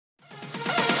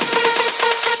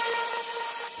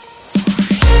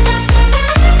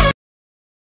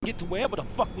to wherever the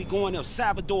fuck we going, El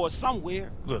Salvador or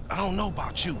somewhere. Look, I don't know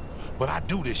about you, but I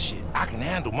do this shit. I can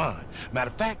handle mine. Matter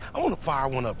of fact, I want to fire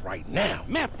one up right now.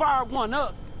 Man, fire one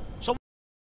up. So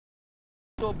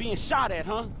you're being shot at,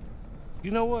 huh?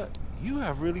 You know what? You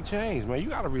have really changed, man. You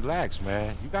gotta relax,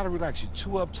 man. You gotta relax. You're too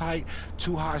uptight,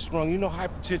 too high-strung. You know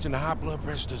hypertension and high blood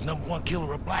pressure is #1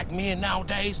 killer of black men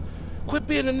nowadays. Quit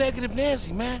being a negative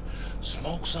Nancy, man.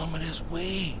 Smoke some of this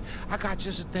weed. I got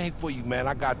just a thing for you, man.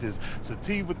 I got this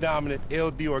Sativa Dominant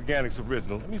LD Organics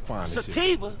Original. Let me find this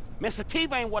Sativa? shit. Man,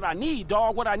 Sativa ain't what I need,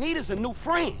 dog. What I need is a new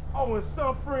friend. Oh, and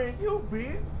some friend you,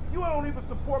 bitch. You don't even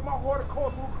support my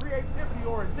horticultural creativity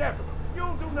or endeavor. You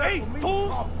don't do nothing Hey, for me.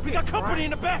 fools! We got company right?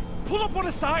 in the back. Pull up on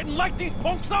the side and light these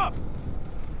punks up.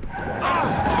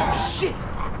 Oh, shit.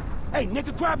 Hey,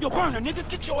 nigga, grab your burner, nigga.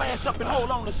 Get your ass up and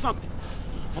hold on to something.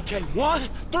 Okay, 1,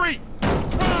 3.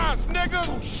 Rise, nigga!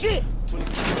 Oh, shit.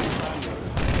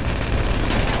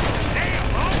 Damn,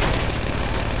 homie!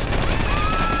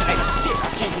 Hey, shit, I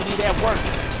can't believe that worked.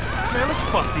 Man, let's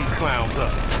fuck these clowns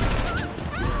up.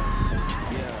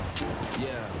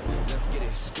 Yeah, let's get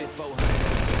it. Spit 400.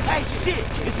 Hey, shit,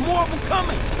 there's more of them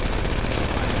coming.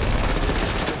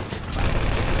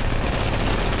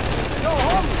 Yo,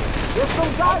 homie, there's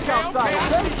some guys outside,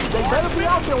 okay? They better be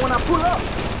out there when I pull up.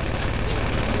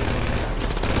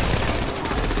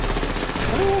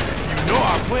 You know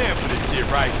I plan for this shit,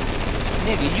 right?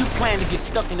 Nigga, you plan to get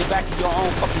stuck in the back of your own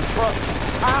fucking truck?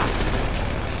 Huh?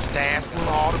 Stash full of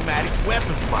automatic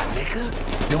weapons, my nigga.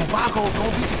 Them boggos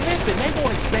gonna be slipping. They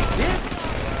won't expect this.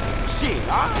 Shit,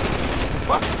 alright.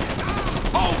 Fuck it.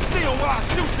 Hold still while I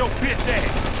shoot your bitch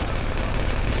ass.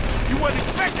 You wasn't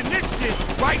expecting this shit,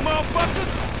 right,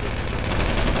 motherfuckers?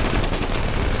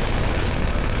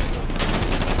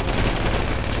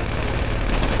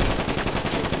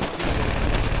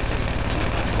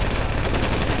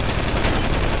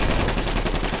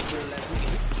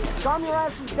 Calm your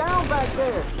asses down back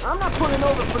there. I'm not pulling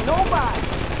over for nobody.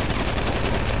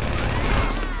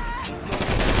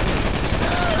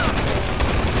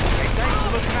 Hey, thanks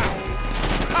for looking out.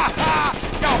 Ha ha!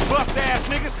 Y'all bust-ass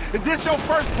niggas. Is this your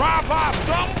first drive-by or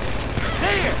something?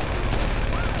 There!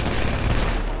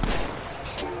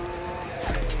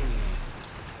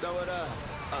 Throw it up.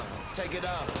 Take it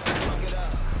up. Fuck it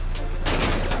up.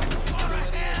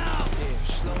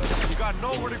 You got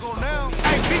nowhere to go now.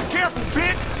 Hey, be careful,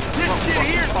 bitch! This shit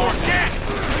here is organic!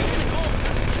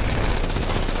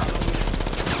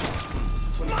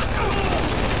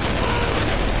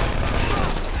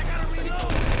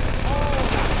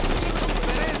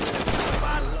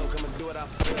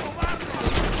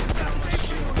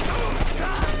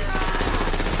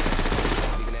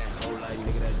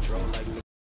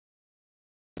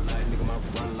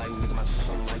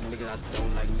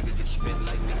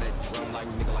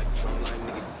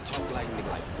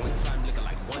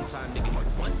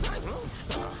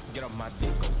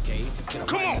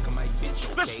 Come on!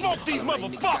 Let's smoke these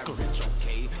motherfuckers!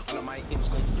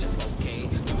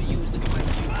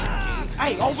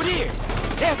 Hey, over there!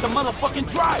 There's the motherfucking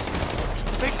driver!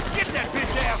 Man, get that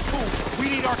bitch-ass fool! We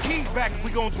need our keys back if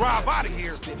we gonna drive out of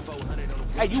here.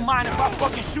 Hey, you mind if I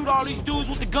fucking shoot all these dudes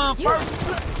with the gun first?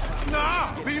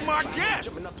 Nah, be my guest!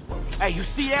 Hey, you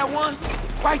see that one?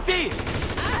 Right there!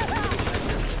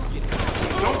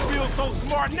 Don't feel so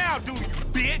smart now, do you,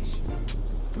 bitch?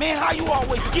 Man, how you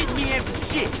always getting me into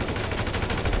shit?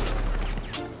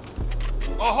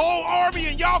 A whole army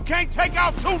and y'all can't take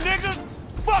out 2 niggas?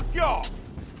 Fuck y'all!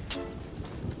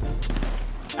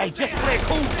 Hey, just play it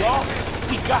cool, dog.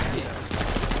 We got this.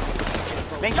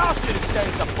 Man, y'all should have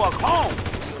stayed the fuck home.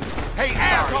 Hey,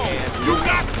 asshole, you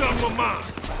got some of mine!